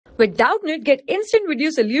With Doubtnut, get instant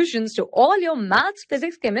video solutions to all your maths,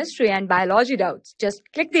 physics, chemistry, and biology doubts. Just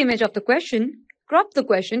click the image of the question, crop the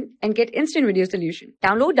question, and get instant video solution.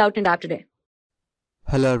 Download Doubtnut app today.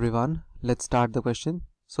 Hello everyone, let's start the question.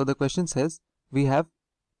 So the question says we have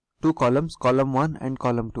two columns, column 1 and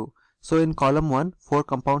column 2. So in column 1, 4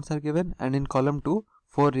 compounds are given, and in column 2,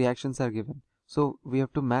 4 reactions are given. So we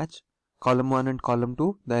have to match column 1 and column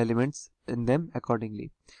 2, the elements in them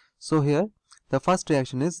accordingly. So here the first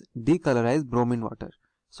reaction is decolorize bromine water.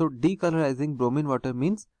 So decolorizing bromine water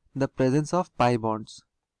means the presence of pi bonds.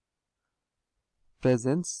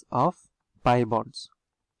 Presence of pi bonds.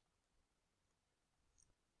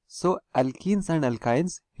 So alkenes and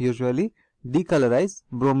alkynes usually decolorize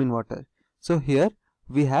bromine water. So here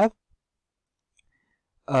we have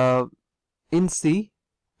in C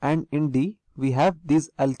and in D we have these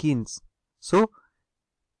alkenes. So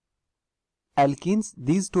alkenes,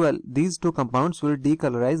 these two compounds will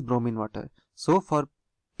decolorize bromine water. So for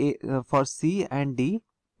C and D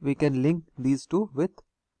we can link these two with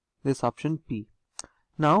this option P.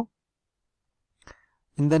 Now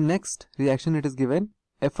in the next reaction it is given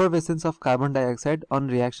effervescence of carbon dioxide on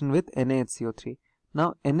reaction with NaHCO3.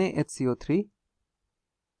 Now NaHCO3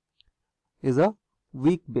 is a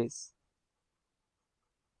weak base.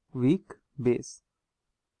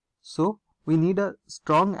 So we need a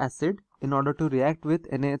strong acid in order to react with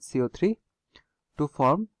NaHCO3 to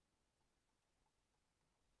form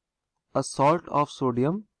a salt of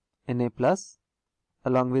sodium, Na+,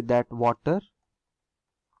 along with that water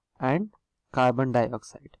and carbon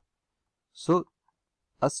dioxide. So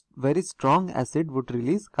a very strong acid would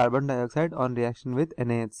release carbon dioxide on reaction with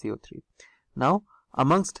NaHCO3. Now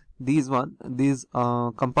amongst these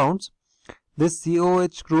compounds, this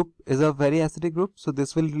COH group is a very acidic group, so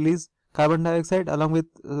this will release carbon dioxide along with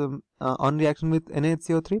on reaction with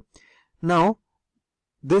NaHCO3. Now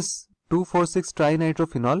this 2,4,6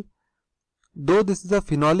 trinitrophenol, though this is a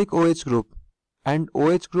phenolic OH group and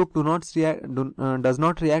OH group does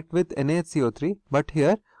not react with NaHCO3, but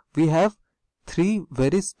here we have 3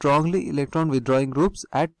 very strongly electron withdrawing groups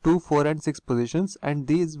at 2, 4 and 6 positions, and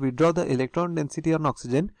these withdraw the electron density on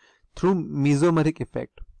oxygen through mesomeric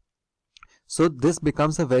effect. So this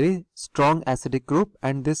becomes a very strong acidic group,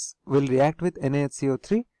 and this will react with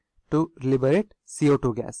NaHCO3 to liberate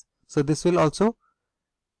CO2 gas. So this will also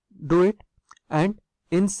do it. And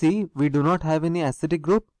in C we do not have any acidic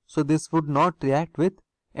group, so this would not react with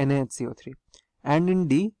NaHCO3. And in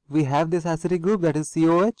D we have this acidic group, that is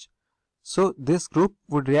COH. So this group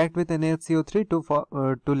would react with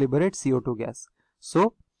NaHCO3 to liberate CO2 gas.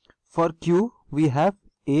 So for Q we have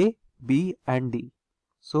A, B and D.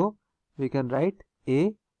 So we can write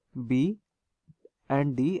A, B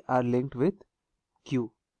and D are linked with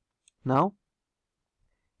Q. Now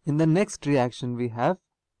in the next reaction we have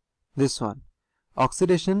this one,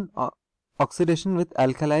 oxidation with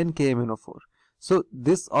alkaline KMnO4. So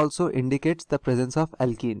this also indicates the presence of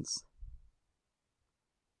alkenes.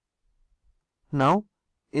 Now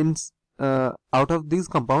in out of these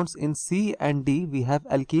compounds in C and D we have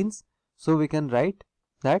alkenes, so we can write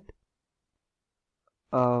that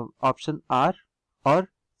option R, or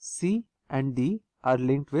C and D are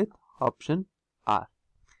linked with option R.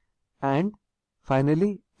 And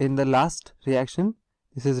finally in the last reaction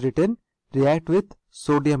this is written react with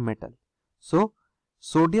sodium metal. So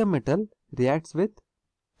sodium metal reacts with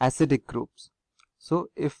acidic groups. So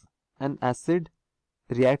if an acid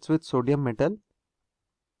reacts with sodium metal,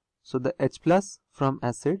 so the H+ from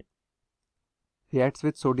acid reacts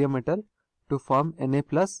with sodium metal to form Na+,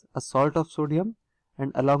 a salt of sodium,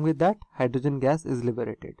 and along with that hydrogen gas is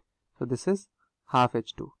liberated. So this is half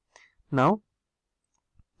H2. Now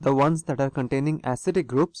the ones that are containing acidic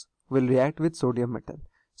groups will react with sodium metal.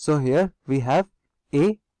 So here we have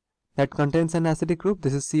A that contains an acidic group,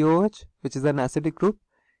 this is COH, which is an acidic group.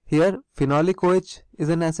 Here phenolic OH is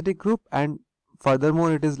an acidic group, and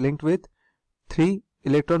furthermore it is linked with 3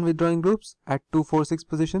 electron withdrawing groups at 2, 4, 6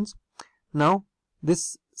 positions. Now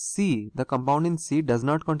this C, the compound in C, does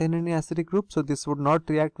not contain any acidic group, so this would not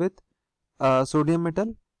react with sodium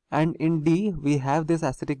metal. And in D we have this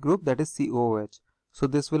acidic group, that is COOH, so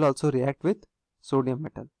this will also react with sodium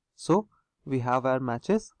metal. So we have our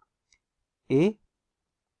matches A,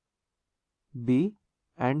 B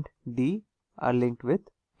and D are linked with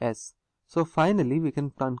S. So finally we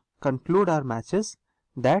can conclude our matches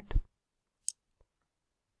that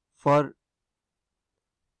for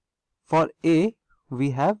A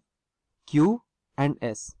we have Q and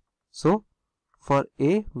S. So for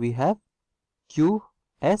A we have Q,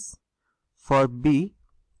 S. For B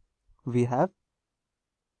we have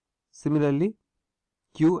similarly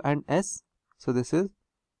Q and S. So this is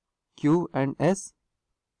Q and S.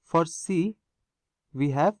 For C,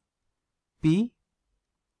 we have P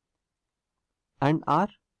and R.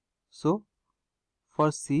 So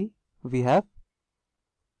for C, we have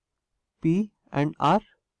P and R,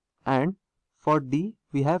 and for D,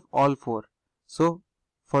 we have all four. So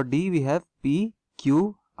for D, we have P,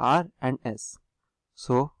 Q, R and S.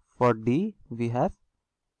 So for D, we have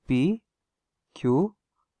P, Q,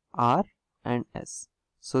 R and S.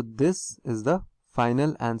 So this is the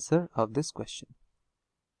final answer of this question.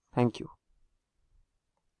 Thank you.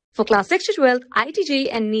 For class 6 to 12, IIT JEE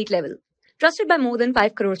and NEET level. Trusted by more than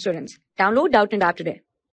 5 crore students. Download Doubtnut app today.